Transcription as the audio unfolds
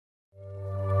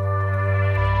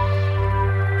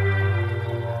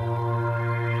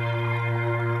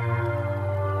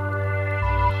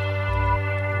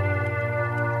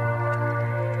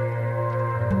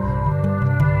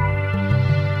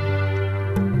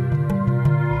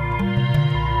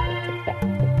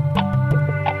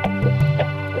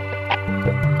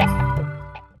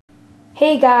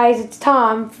Hey guys, it's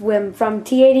Tom from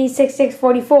TaD's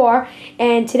 6644,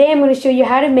 and today I'm going to show you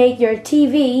how to make your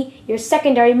TV your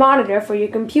secondary monitor for your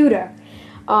computer.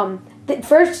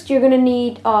 First, you're going to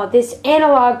need this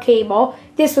analog cable.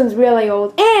 This one's really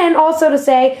old, and also to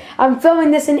say I'm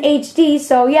filming this in HD,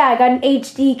 so yeah, I got an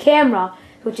HD camera,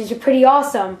 which is pretty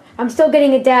awesome. I'm still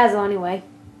getting a Dazzle anyway.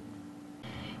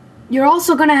 You're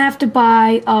also going to have to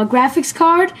buy a graphics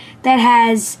card that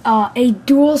has a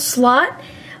dual slot.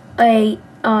 It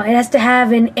has to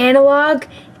have an analog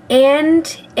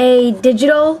and a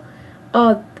digital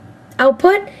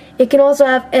output. It can also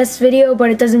have S-video, but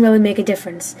it doesn't really make a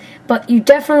difference. But you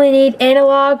definitely need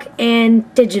analog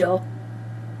and digital.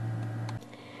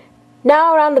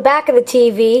 Now around the back of the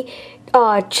TV,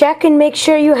 check and make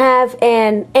sure you have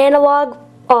an analog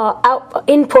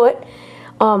input.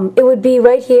 It would be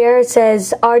right here. It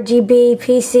says RGB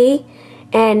PC,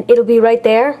 and it'll be right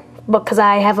there because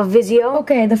I have a Vizio.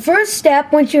 Okay, the first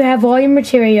step once you have all your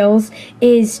materials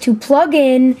is to plug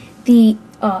in the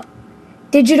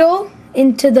digital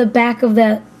into the back of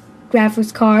the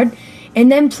graphics card, and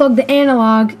then plug the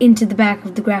analog into the back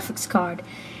of the graphics card.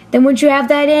 Then once you have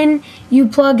that in, you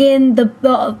plug in the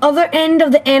other end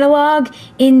of the analog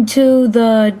into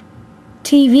the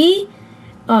TV,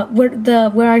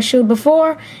 where I showed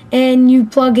before, and you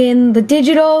plug in the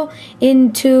digital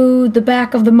into the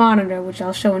back of the monitor, which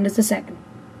I'll show in just a second.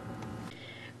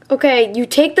 Okay, you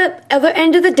take the other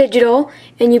end of the digital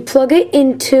and you plug it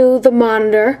into the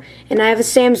monitor, and I have a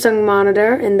Samsung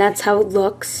monitor, and that's how it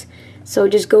looks. So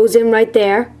it just goes in right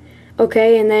there.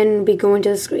 Okay, and then we go into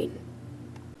the screen.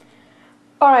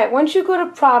 Alright, once you go to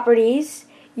Properties,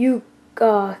 you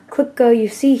click, you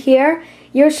see here,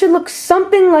 yours should look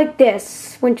something like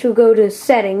this. Once you go to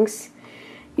Settings,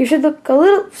 you should look a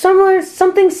little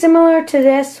something similar to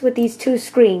this with these two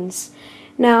screens.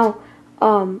 Now,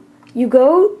 you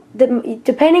go,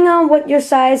 depending on what your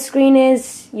size screen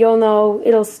is, you'll know,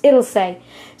 it'll say.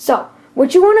 So,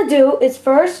 what you want to do is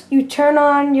first you turn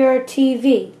on your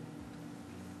TV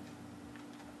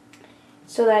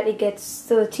so that the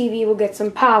TV will get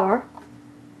some power.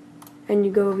 And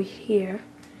you go over here.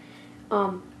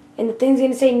 And the thing's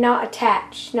going to say not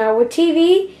attached. Now with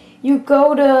TV, you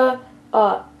go to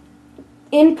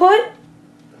input.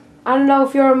 I don't know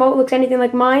if your remote looks anything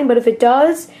like mine, but if it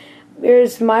does,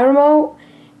 here's my remote.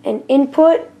 And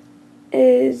input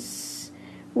is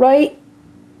right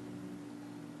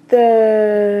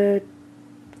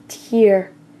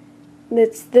here.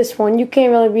 It's this one. You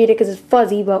can't really read it because it's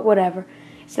fuzzy, but whatever.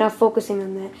 It's not focusing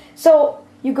on that. So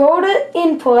you go to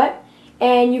input,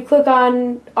 and you click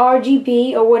on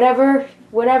RGB or whatever,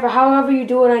 however you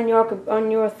do it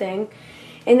on your thing,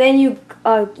 and then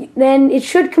then it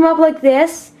should come up like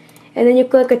this, and then you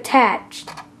click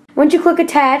attached. Once you click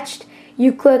attached,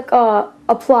 you click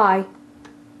apply,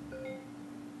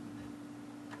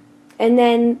 and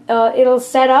then it'll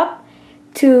set up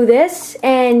to this,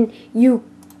 and you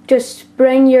just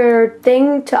bring your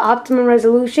thing to optimum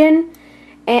resolution.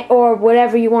 Or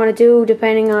whatever you want to do,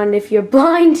 depending on if you're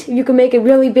blind, you can make it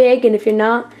really big, and if you're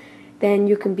not, then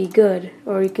you can be good,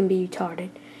 or you can be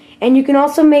retarded. And you can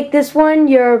also make this one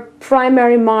your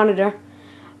primary monitor.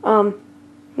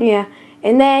 Yeah.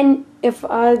 And then if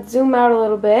I zoom out a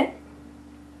little bit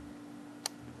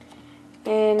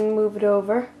and move it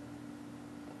over,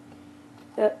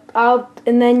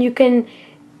 and then you can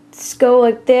go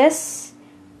like this,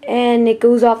 and it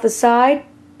goes off the side.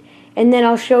 And then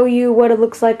I'll show you what it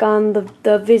looks like on the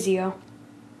Vizio.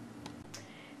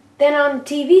 Then on the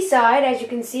TV side, as you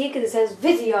can see, because it says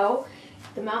Vizio,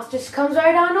 the mouse just comes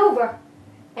right on over,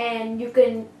 and you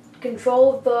can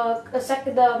control the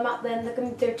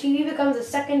TV becomes a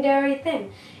secondary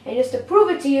thing. And just to prove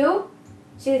it to you,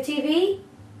 see the TV?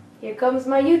 Here comes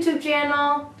my YouTube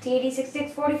channel, TaD's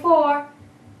 6644,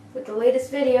 with the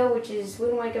latest video, which is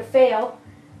Wouldn't Like a Fail.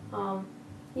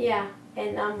 Yeah,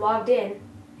 and I'm logged in.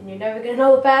 And you're never going to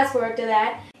know the password to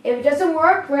that. If it doesn't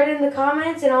work, write it in the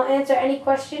comments, and I'll answer any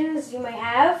questions you may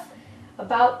have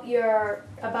about your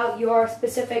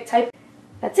specific type.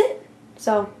 That's it.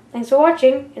 So, thanks for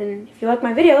watching, and if you like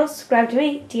my videos, subscribe to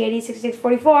me, TaD's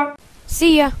 6644.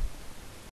 See ya!